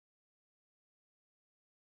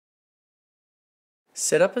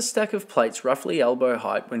Set up a stack of plates roughly elbow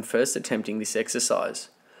height when first attempting this exercise.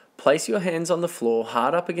 Place your hands on the floor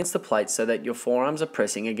hard up against the plates so that your forearms are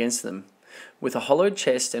pressing against them. With a hollowed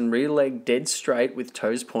chest and rear leg dead straight with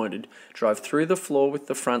toes pointed, drive through the floor with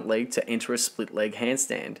the front leg to enter a split leg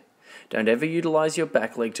handstand. Don't ever utilise your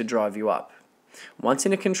back leg to drive you up. Once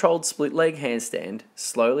in a controlled split leg handstand,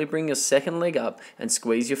 slowly bring your second leg up and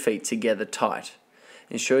squeeze your feet together tight.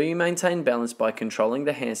 Ensure you maintain balance by controlling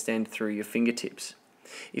the handstand through your fingertips.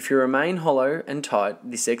 If you remain hollow and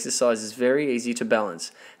tight, this exercise is very easy to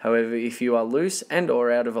balance. However, if you are loose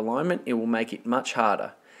and/or out of alignment, it will make it much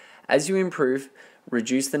harder. As you improve,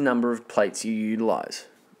 reduce the number of plates you utilise.